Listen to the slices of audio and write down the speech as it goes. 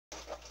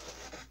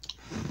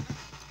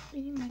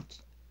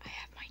I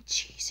have my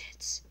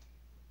Cheez-Its.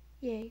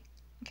 Yay.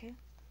 Okay.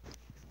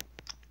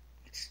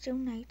 It's still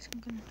night, so I'm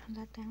gonna turn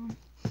that down.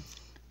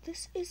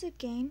 This is a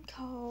game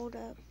called,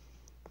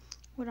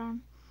 hold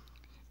on,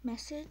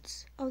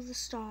 Message of the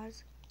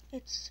Stars.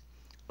 It's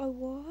a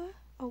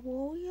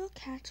Warrior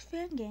Cats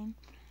fan game.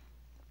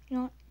 You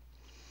know what?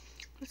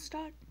 Let's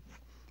start.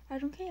 I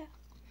don't care.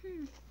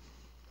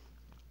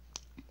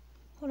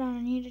 Hold on,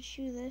 I need to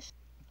choose this.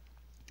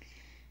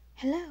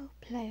 Hello,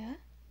 player.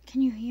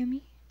 Can you hear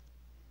me?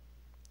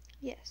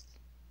 Yes.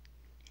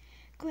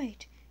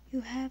 Great.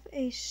 You have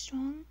a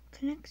strong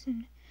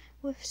connection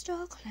with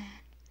Star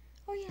Clan.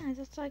 Oh yeah,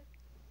 that's like,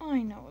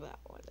 I know that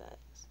what that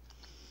is.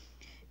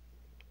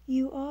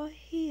 You are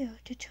here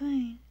to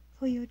train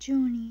for your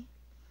journey.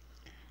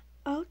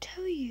 I'll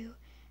tell you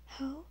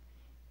how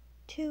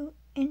to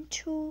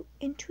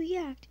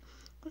interact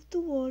with the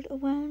world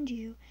around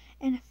you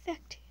and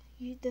affect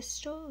the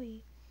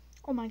story.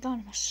 Oh my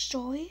god, a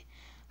story?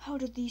 How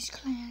did these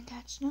clan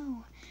cats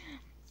know?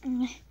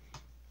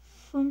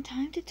 From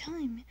time to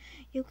time,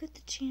 you'll get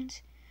the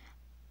chance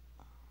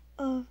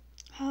of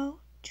how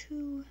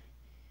to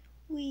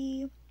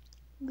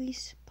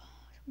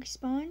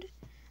respond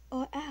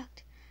or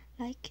act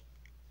like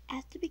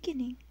at the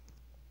beginning.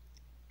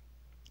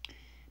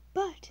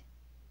 But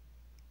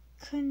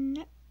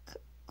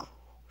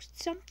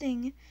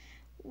something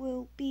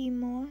will be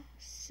more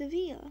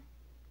severe.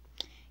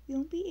 You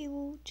won't be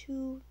able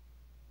to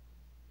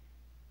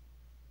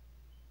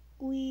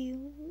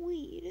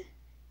read.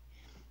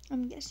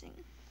 I'm guessing.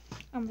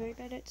 I'm very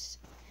bad at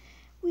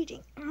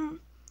reading.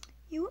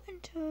 You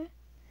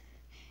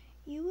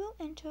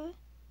will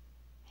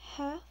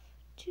have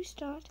to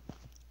start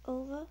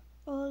over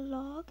or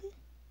log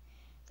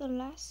the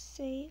last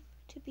save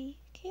to be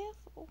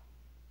careful.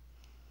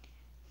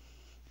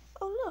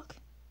 Oh look,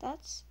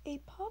 that's a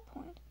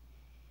PowerPoint.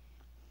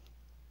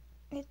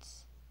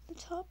 It's the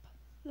top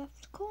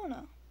left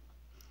corner.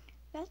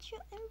 That's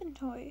your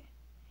inventory.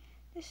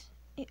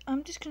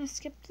 I'm just gonna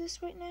skip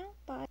this right now,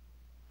 but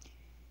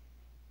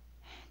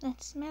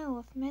that smell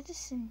of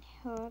medicine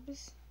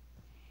herbs.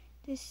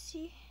 The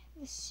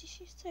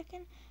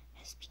second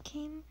has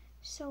become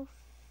so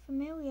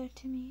familiar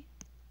to me.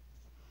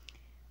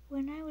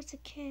 When I was a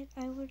kid,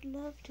 I would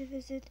love to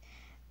visit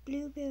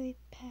Blueberry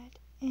Pet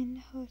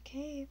in her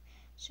cave,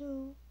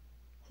 so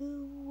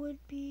who would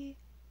be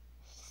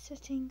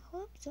setting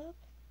herbs up?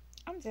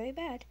 I'm very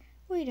bad.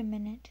 Wait a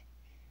minute.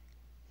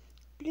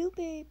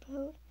 Blueberry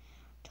Pet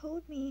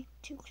told me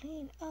to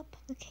clean up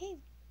the cave.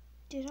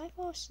 Did I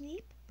fall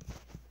asleep?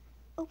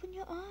 Open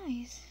your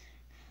eyes.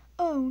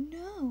 Oh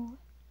no!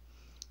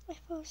 I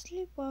fell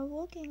asleep while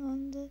walking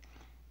on the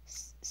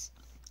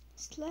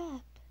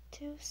slab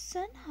till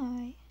sun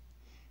high.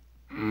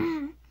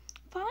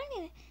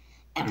 Finally,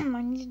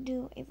 I need to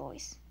do a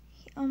voice.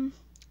 I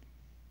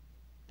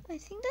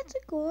think that's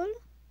a girl.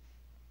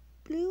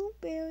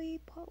 Blueberry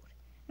Pot.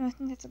 No, I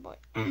think that's a boy.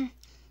 I'm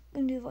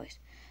gonna do a voice.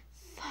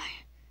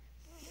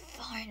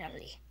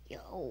 Finally,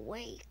 you're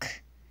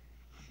awake.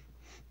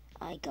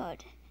 I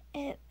got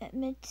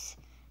mitts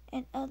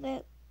and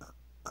other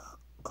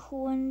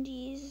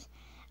candies.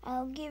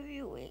 I'll give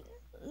you a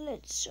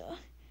lecture,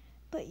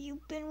 but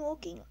you've been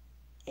walking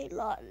a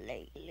lot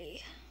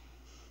lately.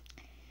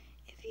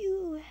 If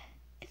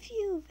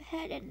you've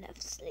had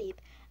enough sleep,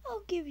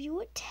 I'll give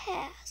you a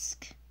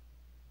task.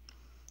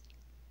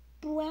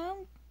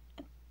 Brown,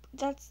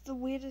 that's the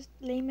weirdest,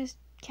 lamest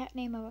cat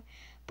name ever.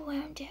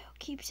 Browndale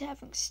keeps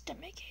having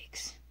stomach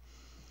aches,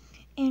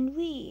 and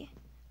we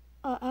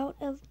are out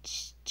of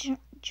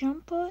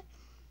jumper.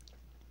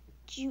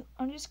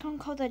 I'm just gonna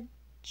call that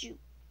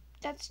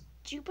that's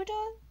Jupiter?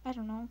 I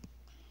don't know.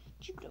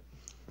 Jupiter.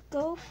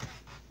 Go.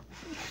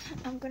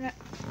 I'm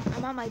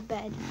on my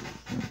bed.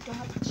 Don't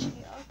have to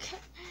chair, okay?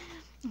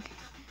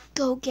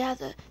 Go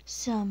gather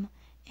some,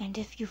 and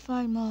if you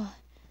find more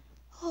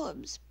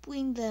herbs,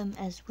 bring them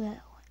as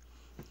well.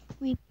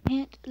 We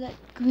can't let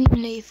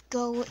Greenleaf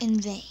go in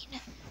vain.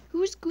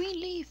 Who's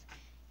Greenleaf?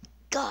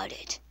 Got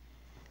it.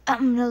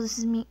 No, this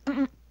is me.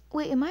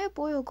 Wait, am I a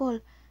boy or girl?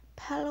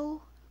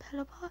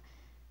 Pelapa?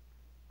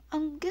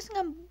 I'm guessing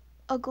I'm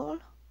a girl.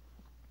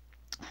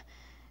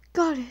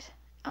 Got it.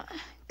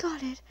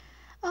 Got it.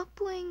 I'll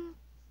bring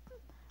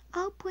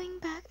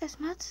back as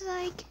much as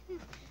I can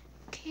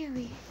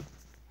carry.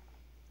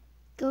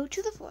 Go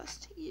to the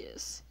forest.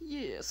 Yes.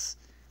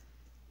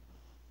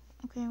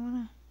 Okay, I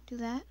wanna do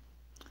that.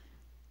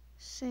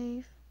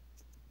 Save.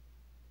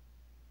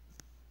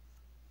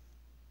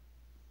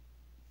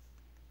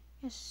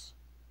 Yes.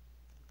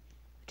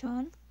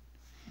 Return.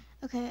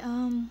 Okay,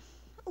 a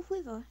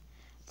river.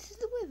 This is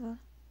the river.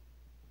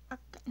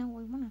 No,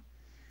 I wanna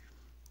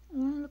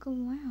look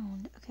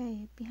around.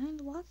 Okay, behind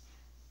the rock,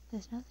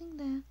 there's nothing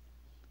there.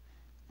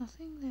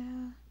 Nothing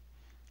there.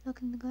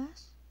 Look in the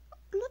glass.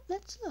 Look,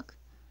 let's look.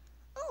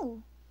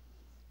 Oh,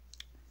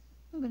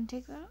 I'm gonna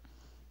take that.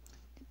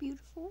 The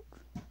beautiful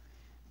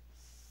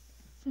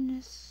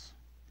Venice.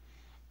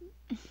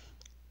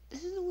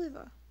 This is the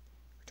river.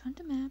 Return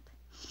to map.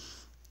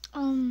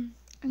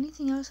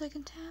 Anything else I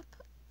can tap?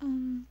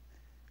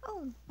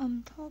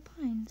 Tall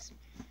pines.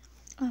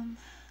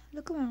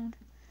 Look around.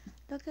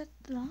 Look at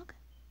the log.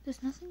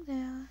 There's nothing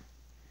there.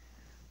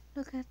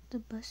 Look at the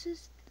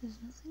bushes. There's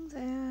nothing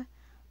there.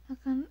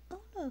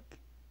 Look.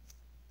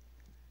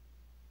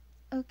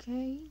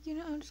 Okay,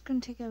 I'm just gonna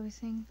take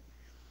everything.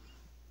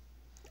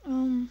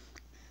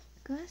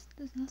 Grass,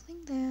 there's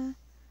nothing there.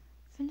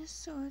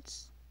 Finished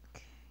swords.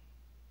 Okay.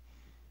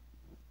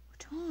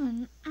 Which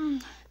one?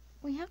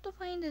 We have to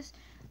find this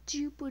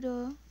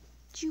Jupiter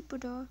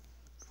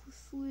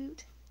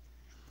fruit.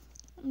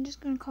 I'm just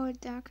gonna call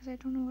it that because I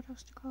don't know what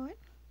else to call it.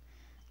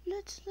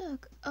 Let's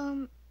look.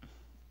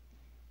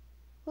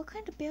 What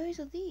kind of berries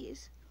are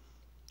these?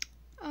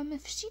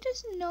 If she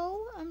doesn't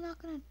know, I'm not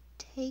gonna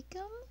take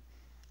them.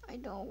 I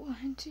don't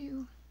want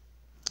to.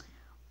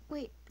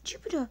 Wait,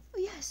 Jupiter. Oh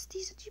yes,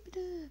 these are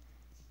Jupiter.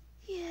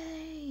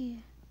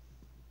 Yay.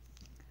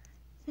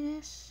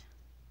 Finish.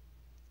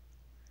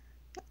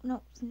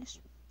 No, finish.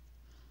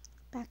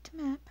 Back to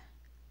map.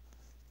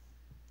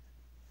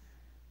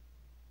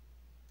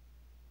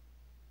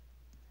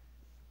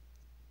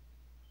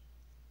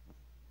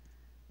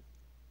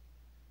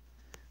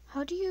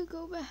 How do you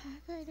go back?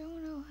 I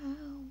don't know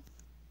how.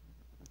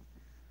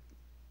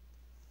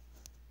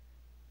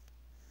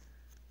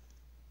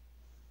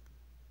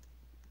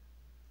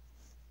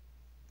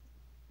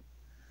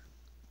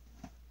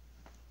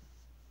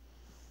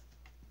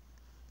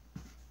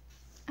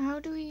 How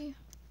do we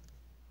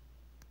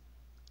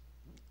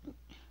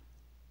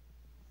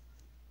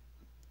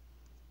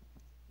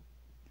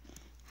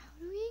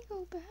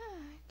go back?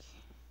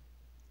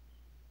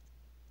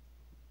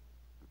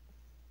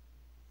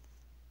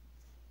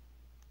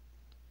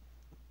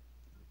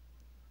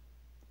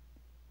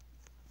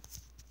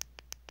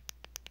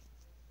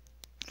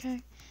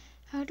 Okay,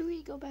 how do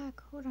we go back?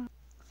 Hold on.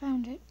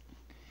 Found it.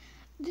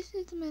 This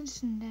is the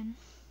medicine den.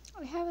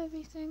 I have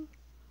everything.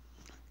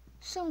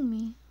 Show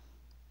me.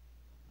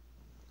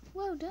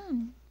 Well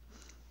done.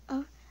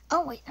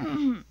 Oh wait.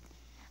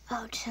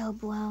 I'll tell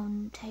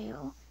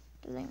Browntail,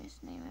 the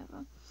lamest name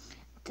ever,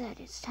 that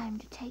it's time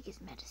to take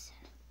his medicine.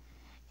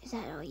 Is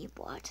that all you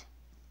bought?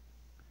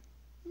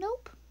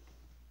 Nope.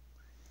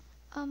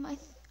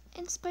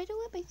 In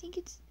Spiderweb, I think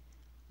it's...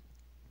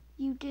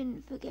 You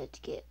didn't forget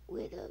to get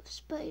rid of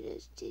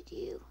spiders, did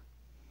you?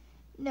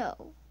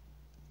 No.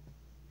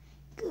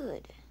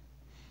 Good.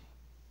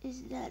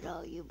 Is that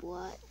all you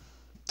bought?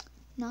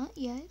 Not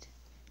yet.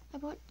 I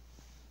bought...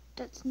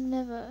 There's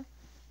never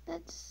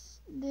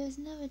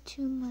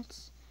too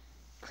much...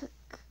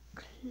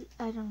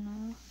 I don't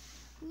know.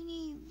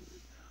 We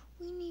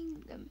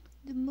need them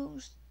the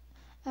most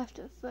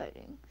after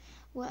fighting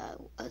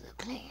other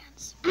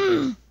clans.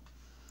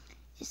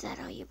 Is that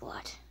all you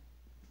bought?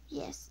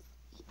 Yes.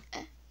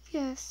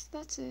 Yes,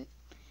 that's it.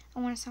 I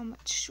want to sound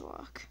much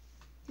shock,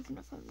 even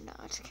if I'm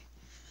not.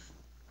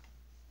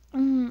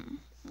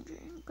 Okay,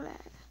 I'm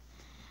glad.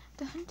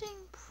 The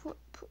hunting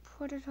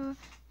predator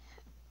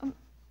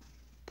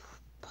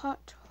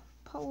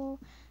Paul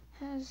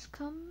has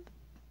come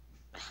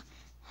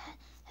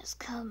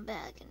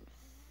back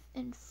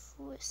and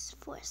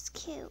force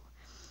kill.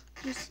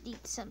 Just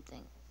eat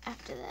something.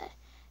 After that,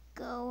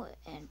 go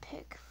and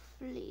pick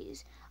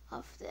fleas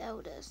off the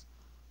elders.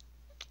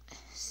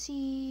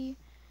 See.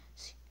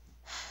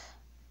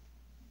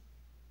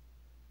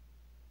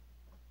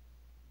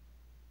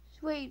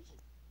 Wait.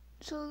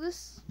 So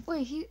this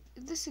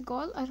is a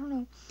girl? I don't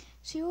know.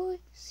 She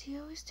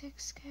always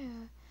takes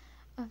care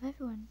of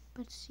everyone,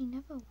 but she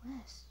never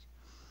rests.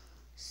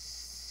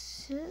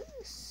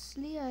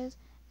 Slia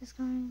is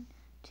going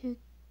to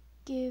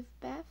give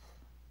Beth.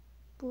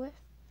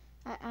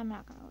 I'm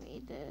not gonna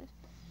read this.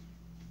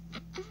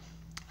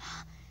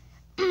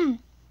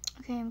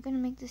 Okay, I'm gonna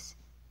make this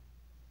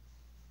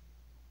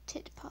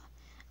tit paw.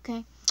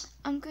 Okay,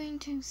 I'm going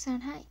to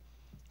sound hi.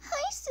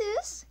 Hi,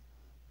 sis.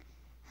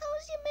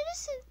 How's your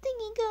medicine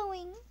thingy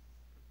going?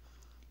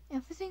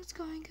 Everything's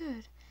going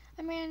good.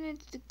 I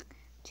managed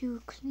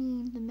to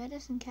clean the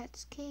medicine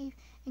cat's cave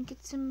and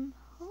get some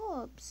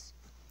herbs.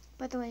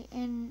 By the way,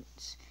 in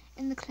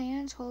the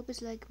clans, herb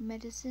is like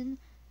medicine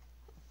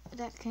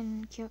that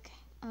can cure.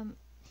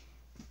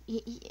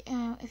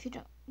 If you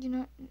don't,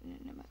 no.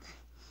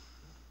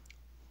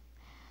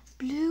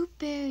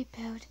 Blueberry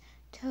Belt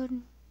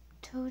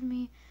told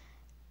me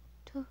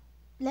to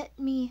let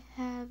me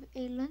have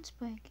a lunch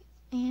break.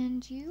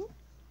 And you?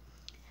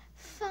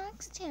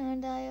 Foxtail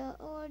and I are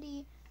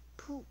already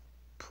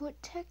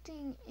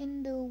protecting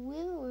in the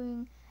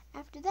wildering.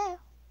 After that,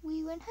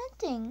 we went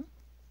hunting.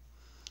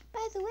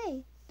 By the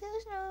way,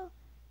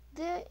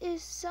 there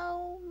is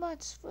so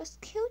much for us to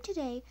kill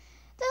today.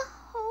 The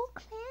whole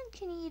clan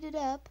can eat it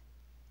up.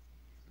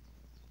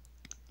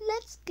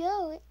 Let's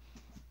go.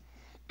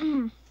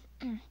 Let's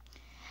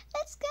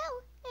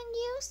go, and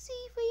you'll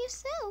see for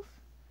yourself.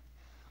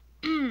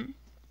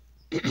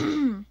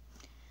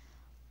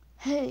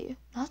 Hey,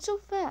 not so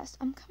fast.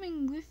 I'm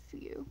coming with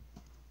you.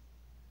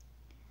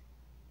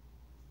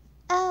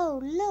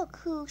 Oh, look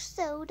who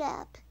showed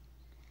up.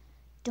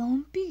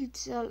 Don't be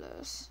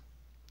jealous.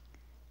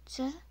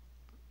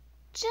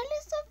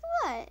 Jealous of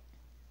what?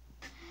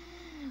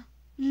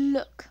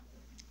 Look,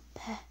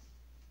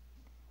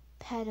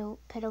 Pedal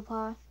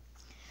Paw.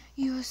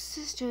 Your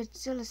sister is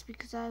jealous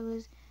because I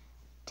was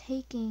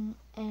taking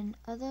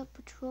another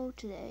patrol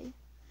today.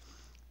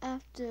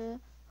 After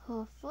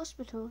her first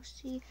patrol,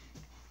 she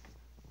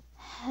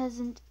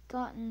hasn't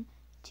gotten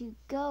to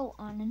go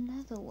on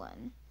another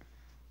one.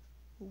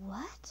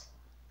 What?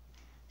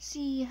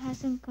 She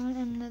hasn't gone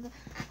on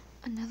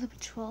another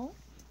patrol?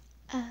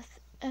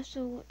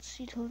 After what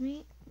she told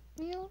me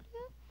earlier?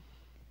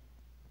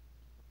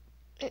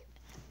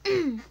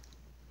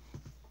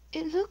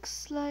 It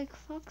looks like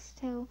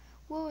Foxtail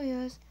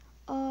warriors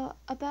are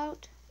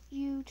about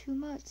you too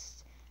much.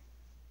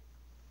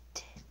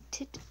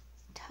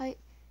 Tight.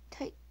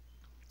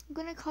 I'm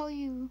gonna call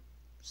you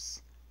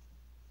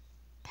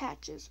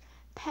Patches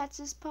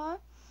Paw.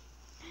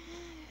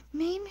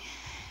 Maybe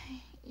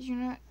you're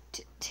not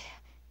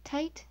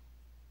tight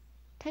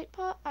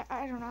paw.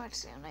 I don't know how to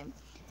say your name.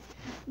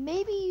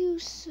 Maybe you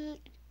should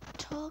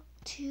talk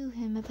to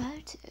him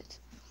about it.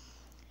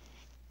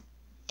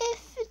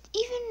 If it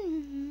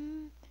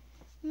even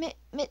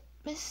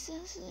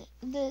misses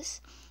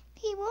this,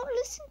 he won't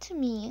listen to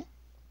me.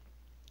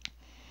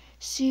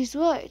 She's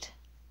right.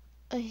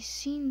 I've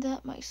seen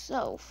that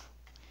myself.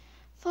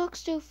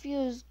 Foxtail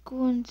feels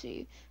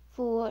guilty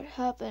for what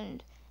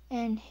happened,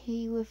 and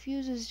he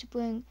refuses to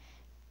bring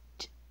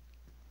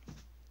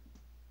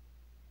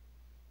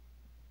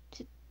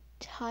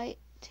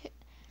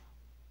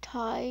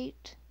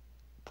tight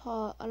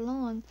paw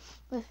along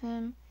with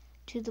him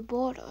to the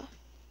border.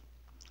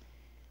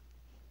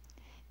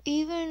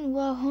 Even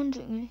while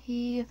hunting,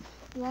 he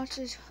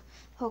watches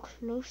her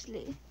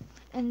closely,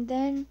 and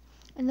then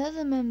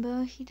another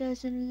member, he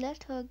doesn't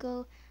let her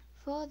go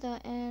further,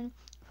 and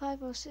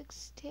 5 or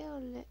 6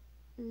 tail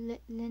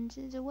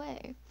lenses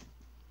away.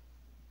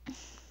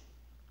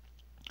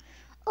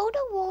 Older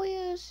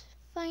warriors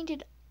find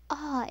it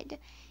odd.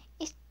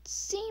 It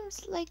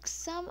seems like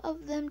some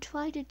of them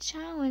try to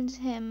challenge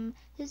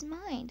his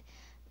mind,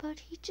 but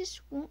he just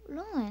won't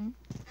learn.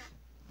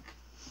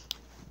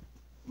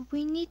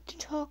 We need to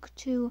talk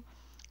to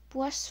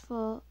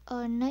Blissful,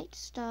 Night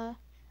Star.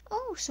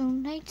 Oh, so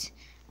Night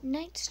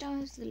Star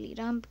is the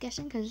leader, I'm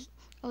guessing, because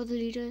all the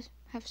leaders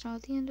have star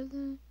at the end of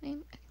the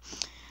name.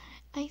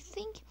 I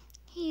think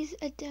he's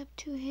adept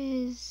to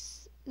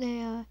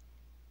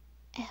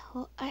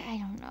I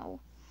don't know.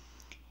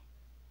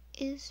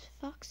 Is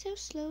Foxtail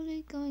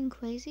slowly going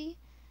crazy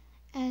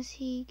as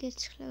he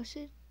gets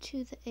closer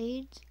to the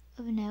age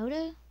of an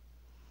elder?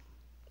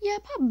 Yeah,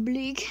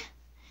 probably.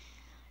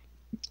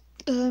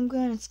 I'm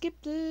gonna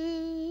skip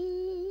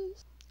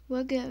this.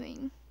 We're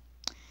going.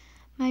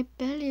 My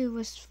belly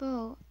was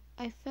full.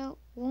 I felt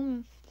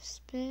warmth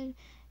spread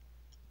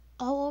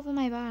all over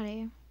my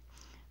body.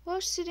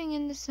 While sitting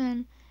in the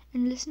sun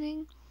and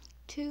listening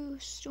to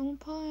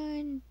Stonepaw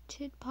and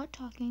Tidpaw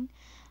talking,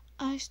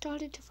 I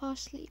started to fall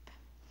asleep.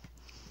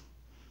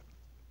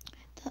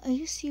 The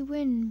icy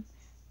wind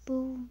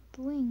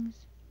brings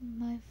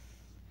my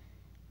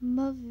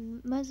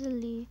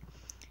muzzly.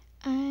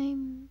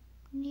 I'm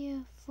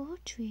near 4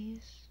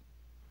 trees.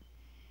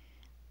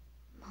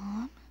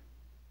 Mom?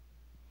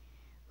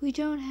 We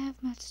don't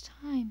have much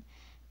time,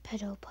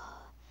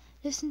 Pedalpaw.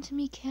 Listen to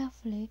me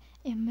carefully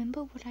and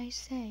remember what I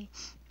say.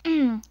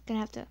 Gonna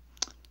have to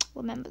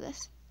remember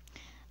this.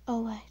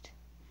 Alright.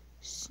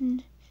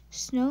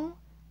 Snow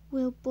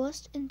will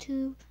burst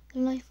into the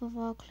life of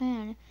our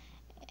clan,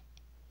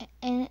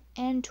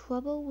 and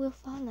trouble will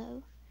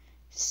follow.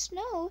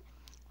 Snow?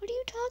 What are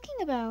you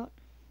talking about?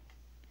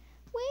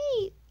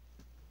 Wait!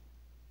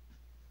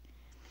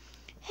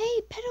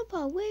 Hey,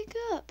 Pedalpaw, wake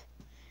up!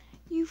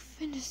 You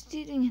finished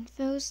eating and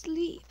fell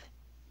asleep.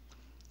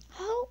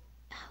 How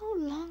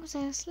long was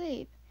I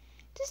asleep?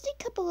 Just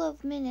a couple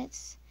of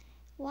minutes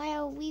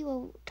while we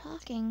were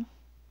talking.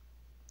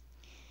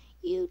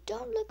 You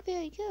don't look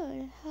very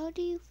good. How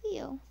do you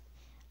feel?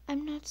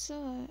 I'm not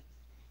sure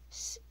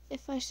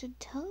if I should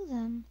tell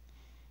them.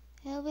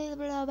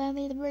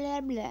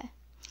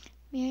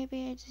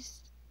 Maybe I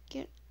just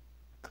get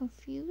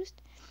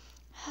confused.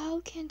 How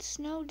can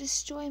snow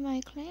destroy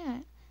my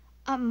clan?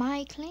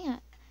 My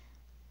clan.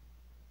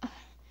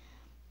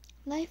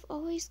 Life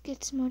always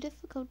gets more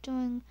difficult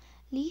during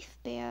Leaf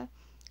Bear.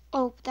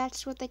 Oh,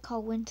 that's what they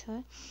call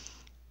winter.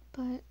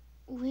 But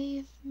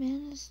we've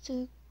managed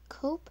to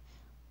cope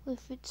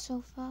with it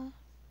so far.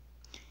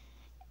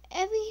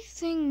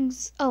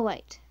 Everything's... Oh,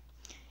 wait.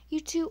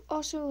 You two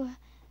also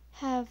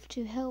have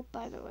to help,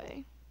 by the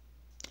way.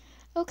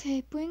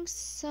 Okay, bring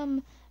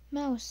some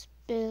mouse,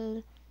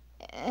 Bill.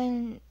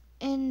 And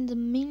in the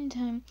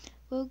meantime,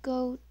 we'll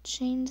go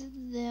change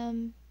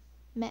the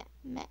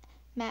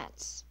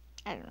mats.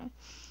 I don't know.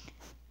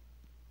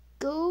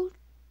 Go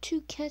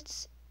to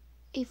catch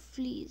a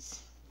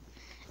fleas.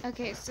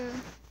 Okay, so...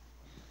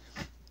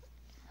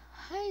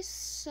 Hi,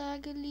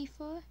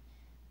 Sagalifa.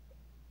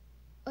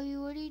 Are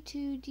you ready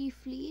to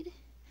defleed?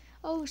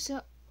 Oh,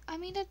 so... I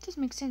mean, that does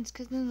make sense,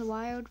 because then the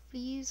wild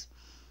fleas...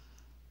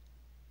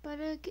 But,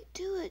 get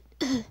to it.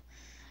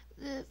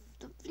 the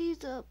fleas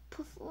stop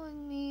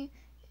pulling me,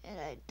 and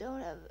I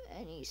don't have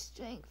any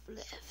strength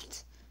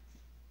left.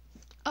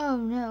 Oh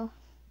no.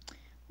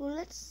 Well,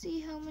 let's see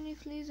how many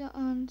fleas are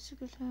on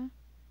Secretary.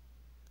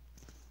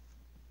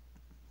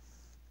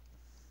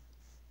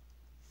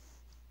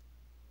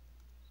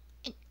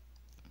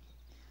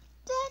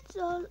 That's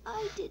all.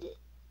 I did it.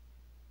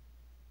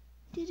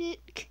 Did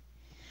it.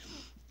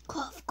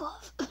 Cough,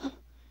 cough.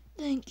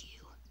 Thank you.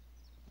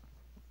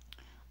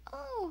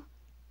 Oh,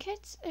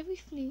 cats every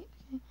flea.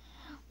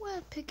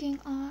 While picking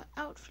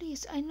out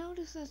fleas, I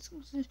noticed that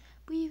his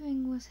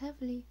breathing was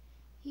heavily.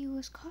 He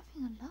was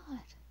coughing a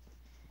lot.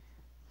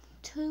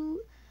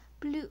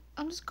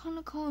 I'm just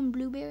gonna call him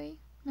Blueberry,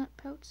 not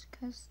Pouch,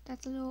 because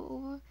that's a little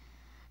over.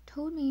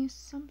 Told me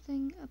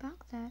something about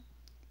that.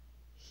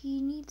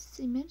 He needs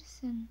the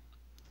medicine.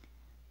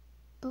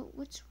 But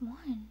which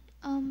one?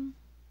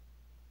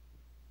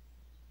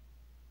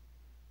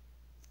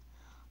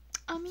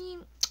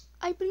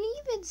 I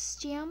believe it's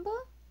Jamba.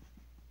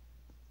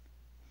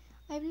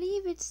 I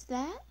believe it's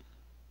that.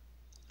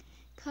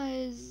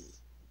 Cause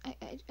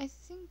I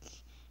think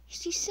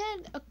she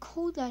said a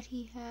cold that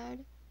he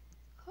had.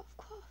 Cough,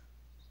 cough.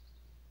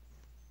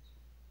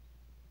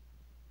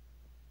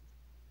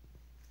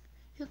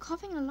 You're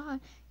coughing a lot.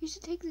 You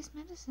should take this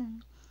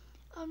medicine.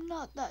 I'm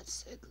not that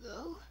sick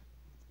though.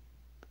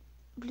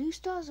 Blue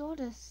Star's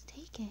orders.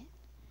 Take it.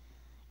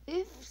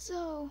 If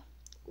so,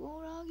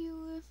 won't argue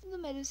with the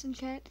medicine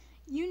cat.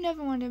 You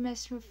never want to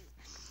mess with.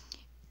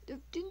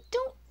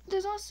 Don't.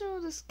 There's also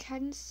this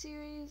cat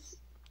series,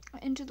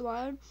 Into the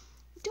Wild.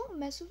 Don't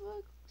mess with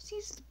her.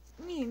 She's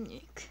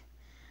unique.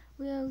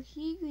 Well,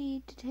 he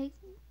agreed to take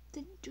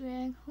the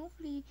drag.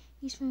 Hopefully,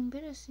 he's feeling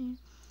better soon.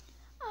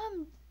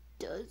 I'm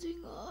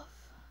dozing off.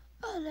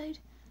 Alright,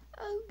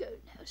 I'll go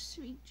now.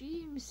 Sweet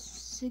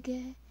dreams,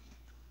 Sugar.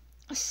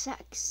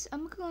 Sax.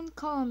 I'm going to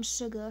call him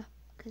Sugar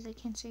because I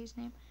can't say his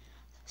name.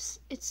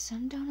 It's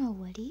sundown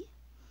already?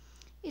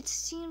 It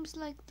seems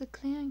like the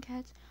clan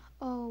cats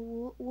are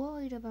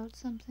worried about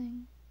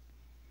something.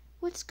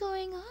 What's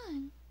going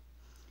on?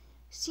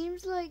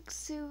 Seems like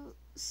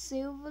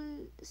Silver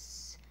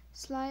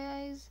Sly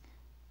Eyes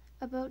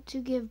about to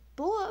give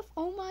birth.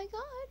 Oh my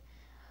god.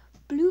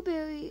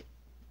 Blueberry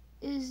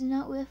is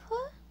not with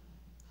her?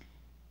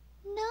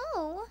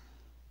 No.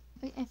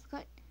 Wait, I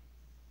forgot.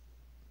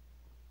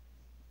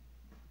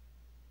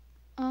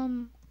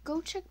 Go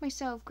check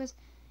myself, because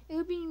it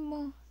would be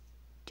more.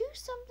 Do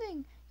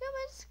something. Your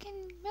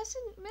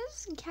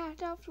medicine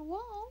cat after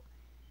all.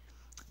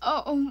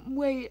 Oh,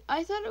 wait.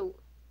 I thought it.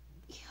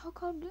 How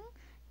come? No,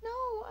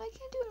 I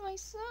can't do it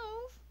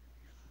myself.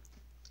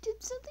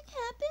 Did something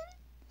happen?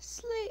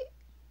 Slay.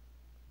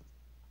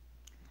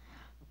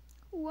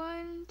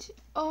 One, two.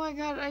 Oh my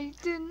god, I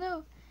didn't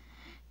know.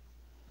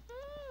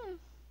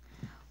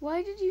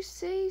 Why did you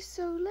say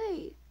so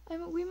late?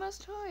 We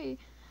must hurry.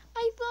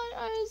 I thought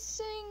I was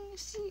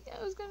saying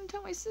I was gonna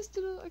tell my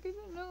sister. Like I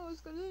didn't know I was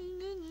gonna.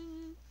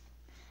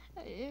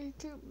 I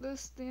took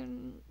this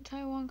in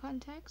Taiwan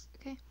context.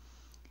 Okay.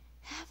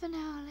 Half an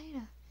hour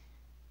later.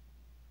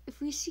 If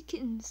we see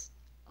kittens.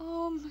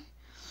 Oh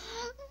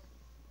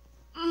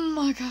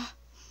my god.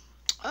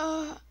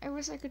 I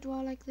wish I could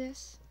draw like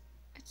this.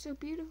 It's so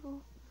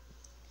beautiful.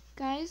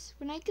 Guys,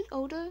 when I get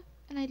older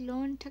and I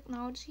learn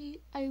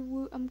technology,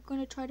 I'm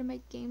gonna try to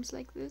make games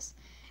like this.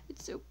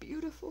 It's so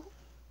beautiful.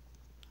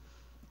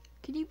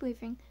 Kitty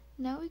briefing.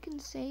 Now we can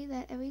say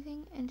that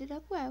everything ended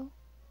up well.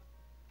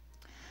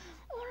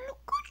 Oh,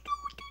 look,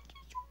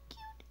 it's so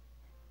cute.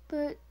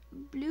 But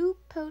Blue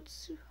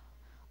Poat's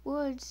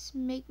words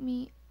make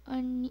me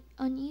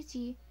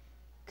uneasy.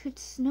 Could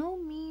Snow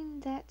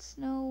mean that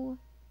Snow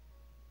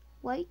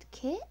White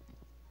kit?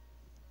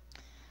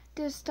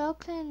 Does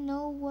StarClan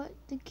know what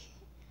the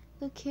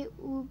kit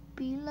will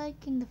be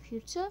like in the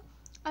future?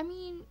 I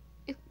mean,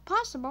 if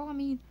possible. I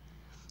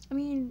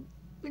mean,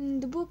 in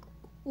the book,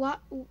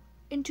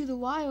 Into the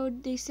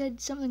Wild, they said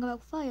something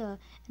about fire,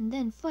 and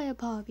then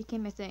firepower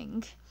became a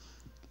thing.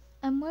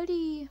 I'm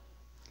really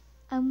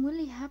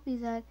happy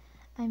that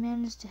I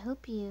managed to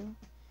help you.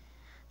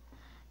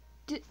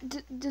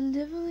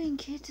 Delivering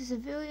kits is a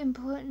very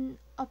important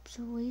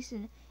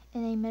observation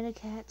in a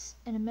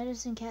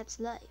medicine cat's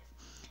life.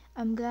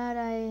 I'm glad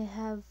I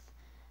have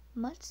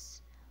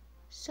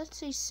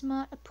such a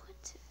smart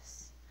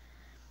apprentice.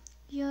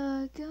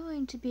 You're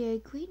going to be a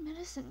great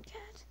medicine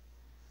cat.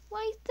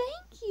 Why,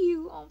 thank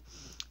you. Oh,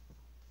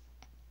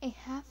 a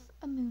half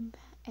moon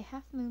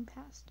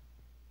passed.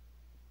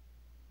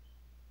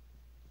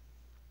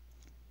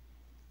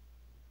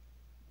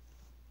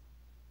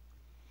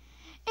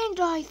 And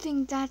I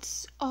think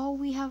that's all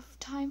we have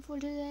time for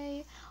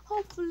today.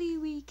 Hopefully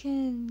we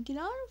can get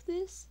out of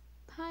this.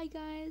 Bye,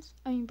 guys.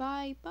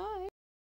 Bye.